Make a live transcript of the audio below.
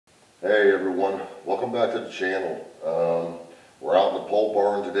Hey everyone, welcome back to the channel. We're out in the pole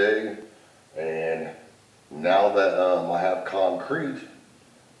barn today, and now that I have concrete,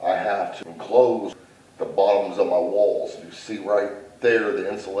 I have to enclose the bottoms of my walls. You see right there the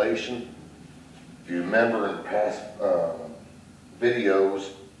insulation. If you remember in past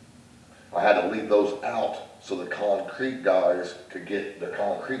videos, I had to leave those out so the concrete guys could get the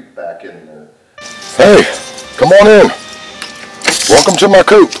concrete back in there. Hey, come on in. Welcome to my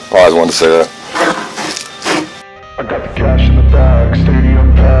coop. I always wanted to say that. I got the cash in the bag,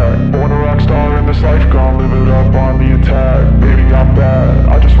 stadium packed. Born a rock star in this life, gonna live it up on the attack. Baby, I'm bad.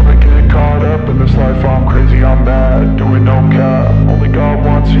 I just wanna get caught up in this life. I'm crazy, I'm mad. Doing no cap. Only God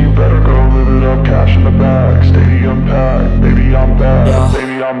wants you, better go live it up. Cash in the bag, stadium packed. Baby, I'm bad. Yeah.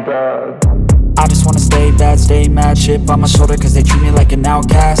 Baby, I'm bad. I just wanna stay bad, stay mad. Chip on my shoulder cause they treat me like an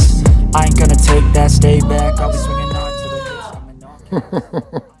outcast. I ain't gonna take that, stay back. I'll be swinging on till the hits coming on.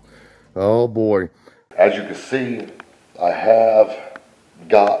 Oh boy. As you can see, I have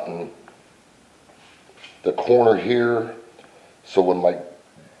gotten the corner here, so when my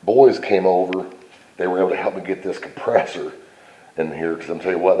boys came over, they were able to help me get this compressor in here, because I'm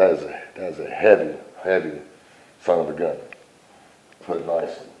telling you what, that is a heavy son of a gun. Put it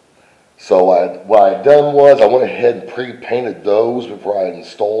nicely. So what I had done was I went ahead and pre-painted those before I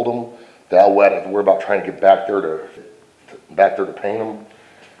installed them. That way I didn't have to worry about trying to get back there to paint them.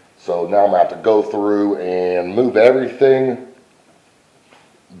 So now I'm gonna have to go through and move everything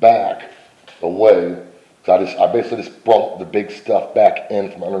back away. So I basically just brought the big stuff back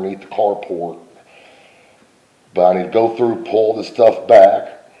in from underneath the carport. But I need to go through, pull this stuff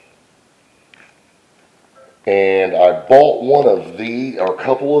back. And I bought one of these, or a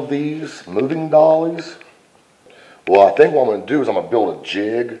couple of these moving dollies. Well, I think what I'm gonna do is I'm gonna build a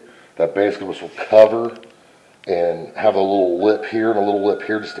jig that basically will cover and have a little lip here and a little lip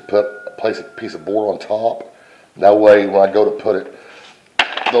here just to place a piece of board on top. That way when I go to put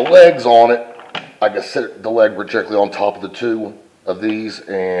the legs on it, I can set the leg directly on top of the two of these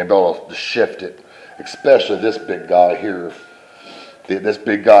and I'll just shift it. Especially this big guy here. This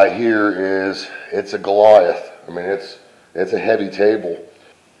big guy here it's a Goliath. I mean, it's a heavy table.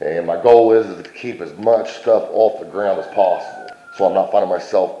 And my goal is to keep as much stuff off the ground as possible. So I'm not finding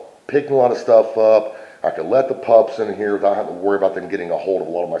myself picking a lot of stuff up. I can let the pups in here without having to worry about them getting a hold of a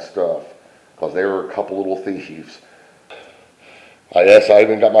lot of my stuff, because they were a couple little thieves. Yes, I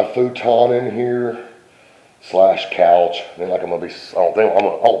even got my futon in here, / couch. I don't think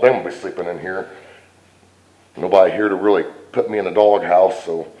I'm gonna be sleeping in here. Nobody here to really put me in the doghouse,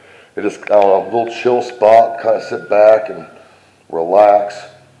 so it just, I don't know, a little chill spot, kind of sit back and relax.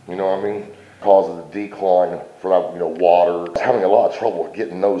 You know what I mean? Causes a decline for that, water. I was having a lot of trouble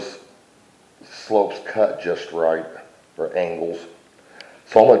getting those slopes cut just right, or angles.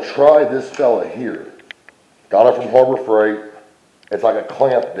 So I'm gonna try this fella here. Got it from Harbor Freight. It's like a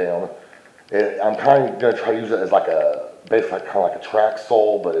clamp down. I'm kind of gonna try to use it as basically kind of like a track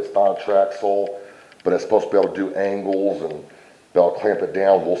sole, but it's not a track sole. But it's supposed to be able to do angles and be able to clamp it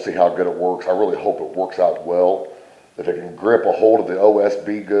down. We'll see how good it works. I really hope it works out well. If it can grip a hold of the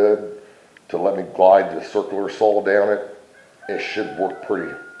OSB good to let me glide the circular saw down it, it should work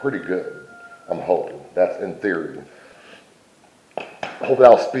pretty good. I'm hoping. That's in theory. Hopefully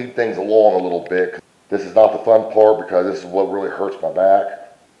that'll speed things along a little bit. This is not the fun part because this is what really hurts my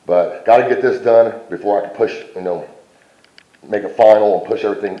back. But got to get this done before I can push, make a final and push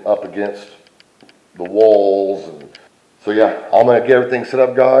everything up against the walls. And so yeah, I'm going to get everything set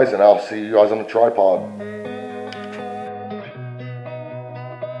up, guys, and I'll see you guys on the tripod.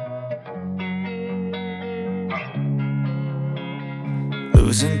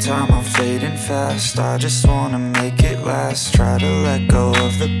 Losing time, I'm fading fast. I just wanna make it last. Try to let go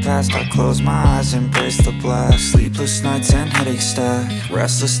of the past. I close my eyes, embrace the black. Sleepless nights and headaches stack.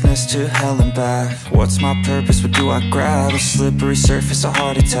 Restlessness to hell and back. What's my purpose? What do I grab? A slippery surface, a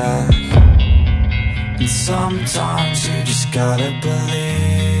heart attack. And sometimes you just gotta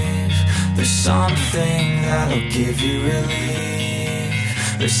believe there's something that'll give you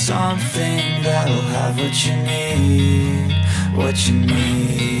relief. There's something that'll have what you need. What you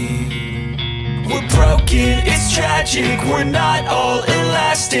need. We're broken, it's tragic. We're not all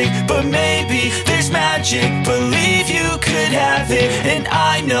elastic, but maybe there's magic. Believe you could have it. And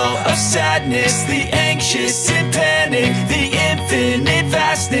I know of sadness, the anxious and panic, the infinite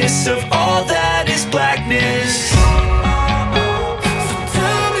vastness of all that is blackness.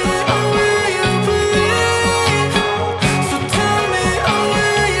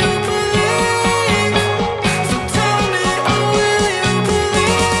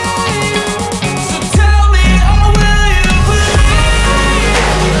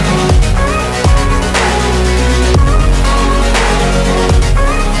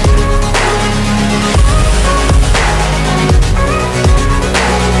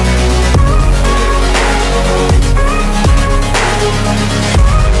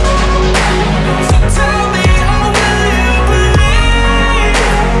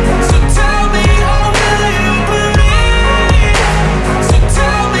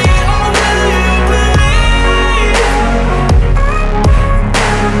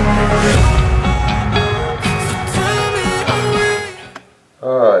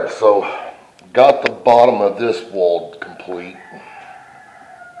 this wall complete.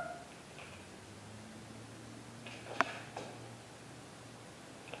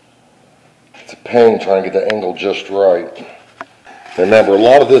 It's a pain trying to get the angle just right. Remember, a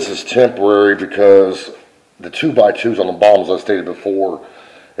lot of this is temporary because the 2x2s on the bottom, as I stated before,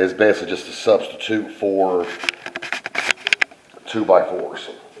 is basically just a substitute for 2x4s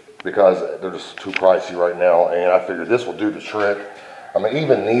because they're just too pricey right now, and I figured this will do the trick. I mean,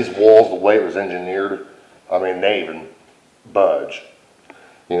 even these walls, the way it was engineered, I mean, they even budge.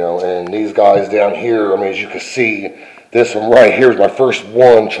 You know, and these guys down here, I mean, as you can see, this one right here is my first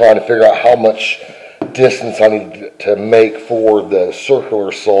one trying to figure out how much distance I need to make for the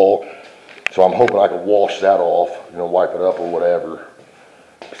circular saw. So I'm hoping I can wash that off, you know, wipe it up or whatever.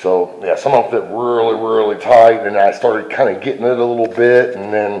 So yeah, some of them fit really, really tight, and I started kind of getting it a little bit,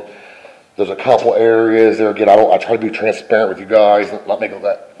 and then there's a couple areas there. Again, I try to be transparent with you guys, not make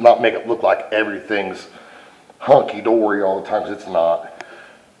it look like everything's hunky-dory all the time, because it's not.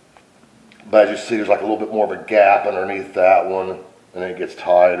 But as you see, there's like a little bit more of a gap underneath that one, and then it gets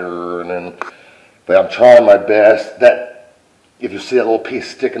tighter, and then, but I'm trying my best. That, if you see that little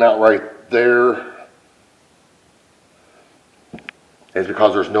piece sticking out right there, is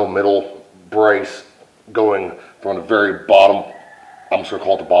because there's no middle brace going from the very bottom, I'm just gonna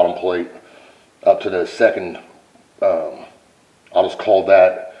call it the bottom plate, up to the second, I'll just call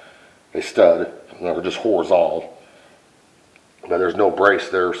that a stud, or just horizontal. But there's no brace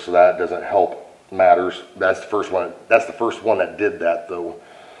there, so that doesn't help matters. That's the first one that did that though.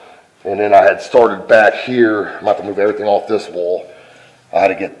 And then I had started back here, I'm about to move everything off this wall. I had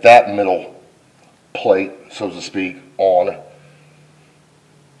to get that middle plate, so to speak, on.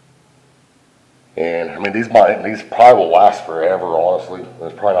 And I mean, these probably will last forever, honestly.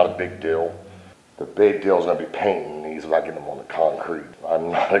 It's probably not a big deal. The big deal is going to be painting these without getting them on the concrete.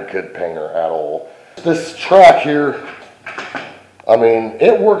 I'm not a good painter at all. This track here, I mean,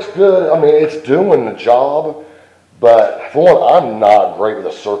 it works good. I mean, it's doing the job. But for one, I'm not great with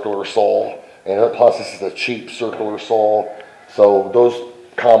a circular saw. And plus, this is a cheap circular saw. So those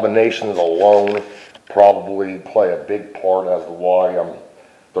combinations alone probably play a big part as to why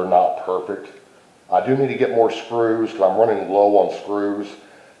they're not perfect. I do need to get more screws because I'm running low on screws.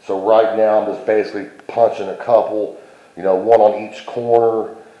 So right now I'm just basically punching a couple, you know, one on each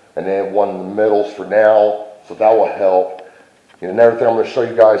corner and then one in the middles for now. So that will help. And another thing I'm going to show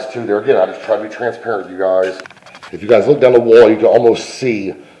you guys too there, again, I just try to be transparent with you guys. If you guys look down the wall, you can almost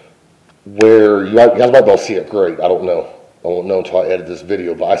see where, you guys might be able to see it great, I don't know. I won't know until I edit this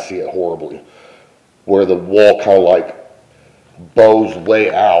video, but I see it horribly. Where the wall kind of like bows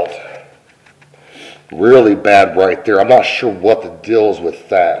way out. Really bad right there. I'm not sure what the deal is with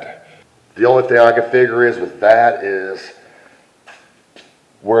that. The only thing I can figure is with that is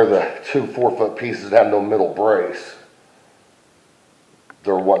where the two 4-foot pieces have no middle brace.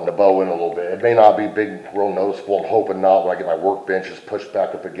 They're wanting to bow in a little bit. It may not be big, real noticeable. I'm hoping not when I get my workbenches pushed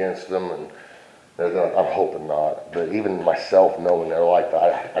back up against them, and I'm hoping not. But even myself knowing they're like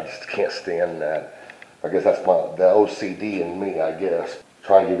that, I just can't stand that. I guess that's the OCD in me, I guess.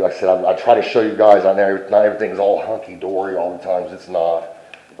 Trying to, like I said, I try to show you guys not everything's all hunky-dory all the times. It's not.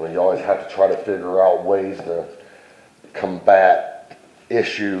 I mean, you always have to try to figure out ways to combat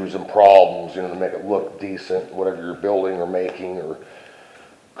issues and problems, you know, to make it look decent, whatever you're building or making or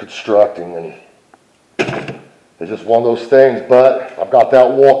constructing. And it's just one of those things. But I've got that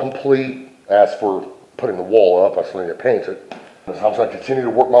wall complete. As for putting the wall up, I still need to paint it. I'm just going to continue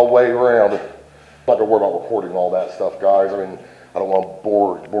to work my way around. I'm not going to worry about recording all that stuff, guys. I mean, I don't want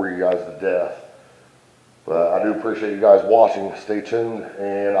to bore you guys to death. But I do appreciate you guys watching. Stay tuned,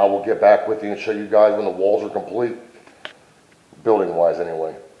 and I will get back with you and show you guys when the walls are complete. Building-wise,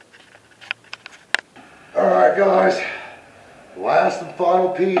 anyway. Alright, guys. Last and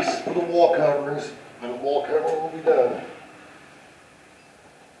final piece for the wall coverings. And the wall covering will be done.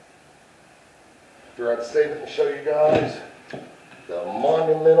 Figure I'd save it and show you guys the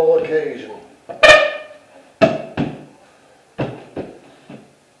monumental occasion.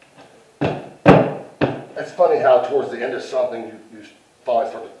 It's funny how towards the end of something you finally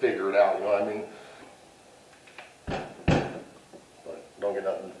start to figure it out, you know what I mean? But don't get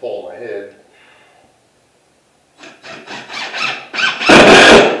nothing to fall on my head.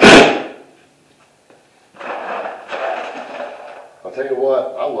 I'll tell you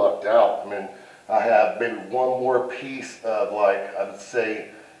what, I lucked out. I mean, I have maybe one more piece of, like, I would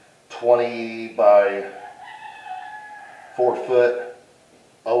say 20 by 4 foot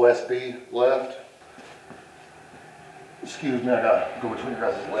OSB left. Excuse me, I gotta go between your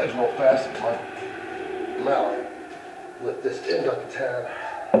guys' legs real fast. My mouth. Lift this end up a tad.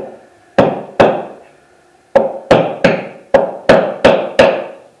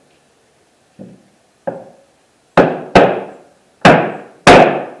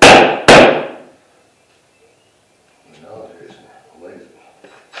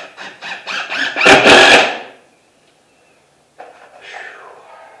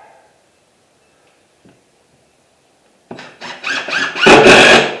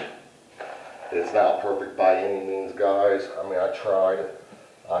 It's not perfect by any means, guys. I mean, I tried.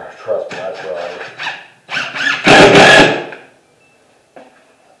 Trust me, I tried.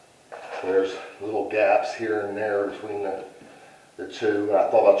 There's little gaps here and there between the two. And I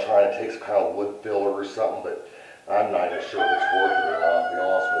thought about trying to take some kind of wood filler or something, but I'm not even sure if it's worth it or not, to be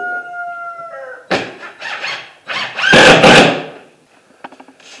honest with you.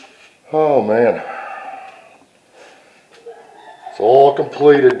 Oh man, it's all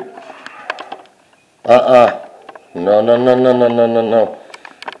completed. No, no, no, no, no, no, no, no.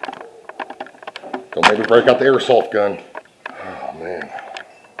 Don't make me break out the airsoft gun. Oh man.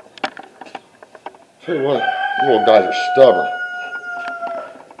 Tell you what, you little guys are stubborn.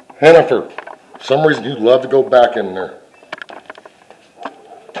 Hennifer, for some reason you love to go back in there.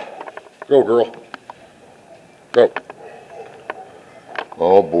 Go, girl. Go.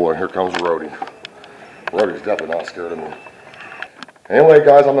 Oh boy, here comes Rhodey. Rhodey's definitely not scared of me. Anyway,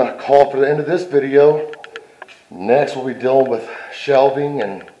 guys, I'm going to call for the end of this video. Next, we'll be dealing with shelving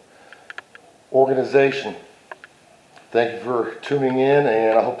and organization. Thank you for tuning in,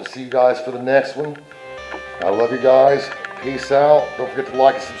 and I hope to see you guys for the next one. I love you guys. Peace out. Don't forget to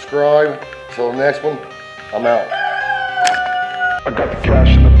like and subscribe. Until the next one, I'm out. I got the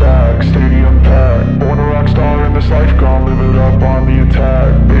cash in the bag, stadium packed. Born a rock star in this life, gonna live it up on the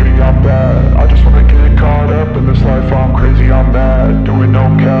attack. Baby, I'm bad, I just wanna get caught up in this life, I'm crazy, I'm mad.